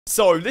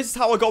So, this is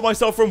how I got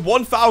myself from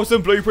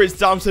 1,000 blueprints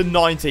down to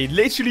 90.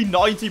 Literally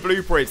 90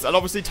 blueprints. And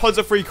obviously, tons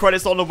of free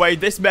credits on the way.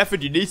 This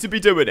method, you need to be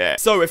doing it.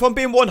 So, if I'm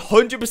being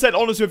 100%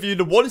 honest with you,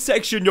 the one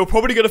section you're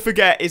probably going to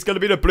forget is going to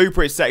be the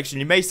blueprint section.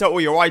 You may sell all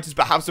your items,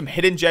 but have some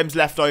hidden gems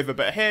left over.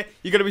 But here,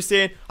 you're going to be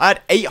seeing I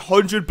had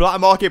 800 black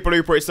market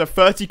blueprints. So,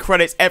 30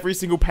 credits every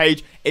single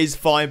page is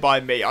fine by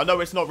me. I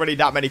know it's not really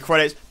that many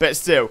credits, but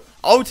still,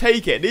 I'll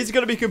take it. These are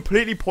going to be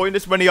completely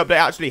pointless when the update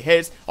actually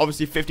hits.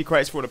 Obviously, 50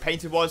 credits for all the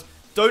painted ones.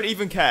 Don't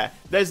even care.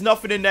 There's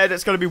nothing in there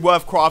that's going to be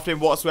worth crafting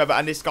whatsoever.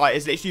 And this guy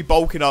is literally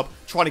bulking up,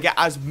 trying to get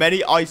as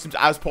many items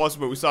as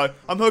possible. So,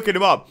 I'm hooking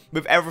him up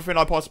with everything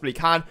I possibly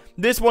can.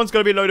 This one's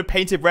going to be a load of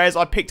painted rares.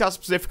 I picked out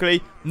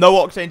specifically no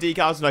octane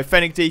decals, no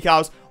fennec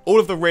decals. All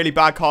of the really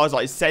bad cards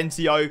like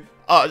Sentio,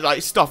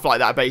 like stuff like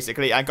that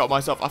basically. And got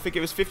myself, I think it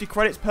was 50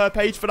 credits per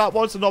page for that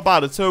one. So, not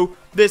bad at all.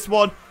 This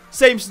one,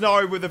 same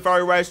scenario with the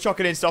very rares,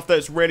 chucking in stuff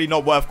that's really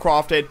not worth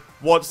crafting.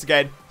 Once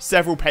again,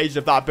 several pages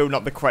of that building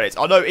up the credits.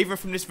 I know even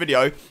from this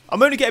video,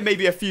 I'm only getting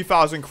maybe a few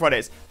thousand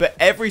credits, but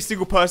every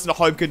single person at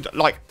home can,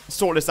 like,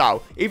 sort this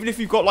out. Even if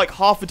you've got, like,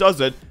 half a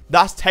dozen,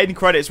 that's 10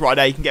 credits right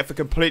there you can get for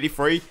completely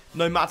free,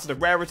 no matter the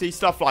rarity,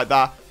 stuff like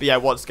that. But yeah,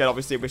 once again,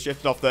 obviously, we're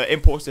shifting off the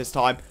imports this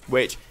time,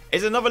 which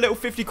is another little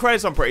 50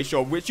 credits, I'm pretty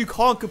sure, which you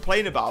can't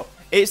complain about.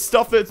 It's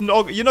stuff that's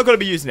not, you're not going to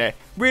be using it.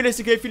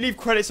 Realistically, if you leave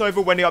credits over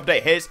when the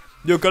update hits,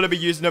 you're going to be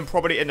using them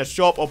probably in the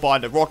shop or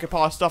buying the rocket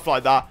pass, stuff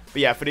like that.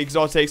 But yeah, for the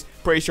exotics,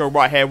 pretty sure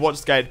right here,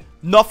 once again,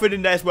 nothing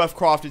in there is worth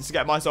crafting to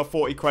get myself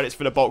 40 credits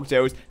for the bulk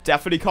deals.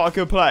 Definitely can't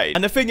complain.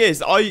 And the thing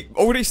is, I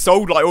already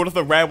sold like all of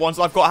the rare ones.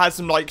 I've got had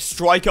some like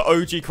Striker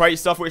OG crate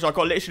stuff, which I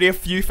got literally a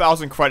few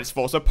thousand credits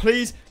for. So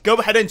please go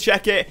ahead and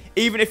check it.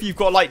 Even if you've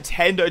got like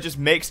 10 that are just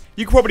mixed,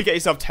 you can probably get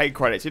yourself 10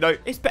 credits. You know,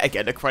 it's better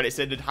getting the credits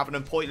in than having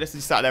them pointlessly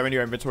sat there in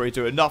your inventory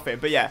doing nothing.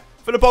 But yeah,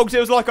 for the bulk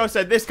deals, like I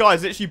said, this guy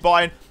is literally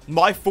buying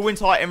my full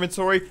entire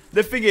inventory.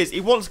 The thing is, he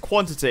wants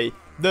quantity.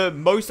 The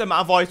most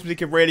amount of items he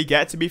can really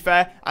get, to be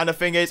fair. And the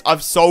thing is,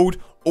 I've sold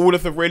all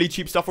of the really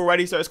cheap stuff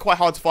already, so it's quite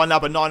hard to find now.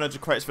 But 900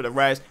 credits for the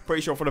rares.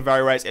 Pretty sure for the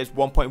very rares, it's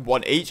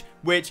 1.1 each,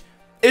 which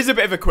is a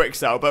bit of a quick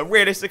sell. But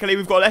realistically,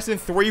 we've got less than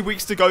 3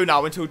 weeks to go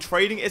now until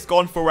trading is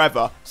gone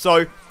forever.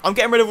 So I'm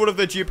getting rid of all of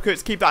the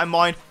duplicates. Keep that in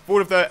mind for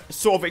all of the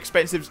sort of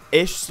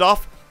expensive-ish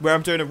stuff where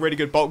I'm doing a really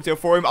good bulk deal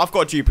for him. I've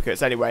got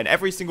duplicates anyway, and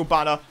every single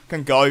banner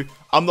can go.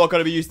 I'm not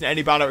going to be using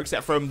any banner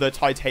except from the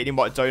titanium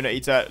white donut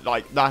eater.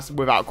 Like, that's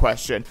without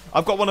question.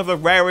 I've got one of the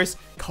rarest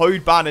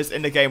code banners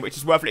in the game, which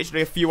is worth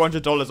literally a few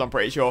 $100s, I'm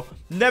pretty sure.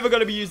 Never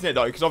going to be using it,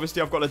 though, because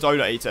obviously I've got the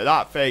donut eater.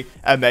 That thing,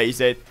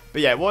 amazing.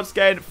 But yeah, once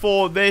again,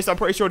 for this, I'm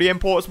pretty sure the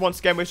imports, once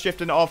again, we're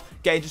shifting it off,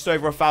 getting just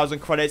over 1,000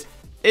 credits.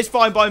 It's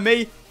fine by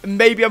me.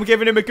 Maybe I'm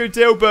giving him a good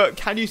deal, but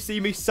can you see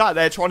me sat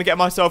there trying to get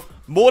myself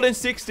more than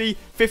 60,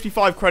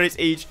 55 credits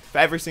each for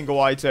every single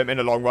item in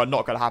the long run?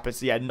 Not going to happen.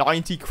 So yeah,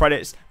 90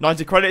 credits,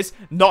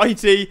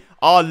 90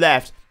 are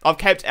left. I've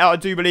kept out, I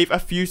do believe, a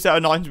few set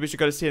of 90s, which you're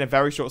going to see in a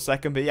very short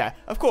second. But yeah,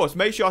 of course,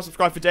 make sure you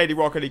subscribe for daily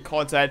Rocket League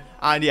content.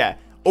 And yeah,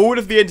 all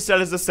of the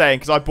intersellers are saying,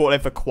 because I bought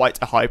them for quite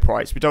a high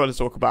price. We don't want to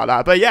talk about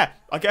that. But yeah,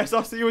 I guess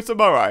I'll see you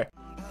tomorrow.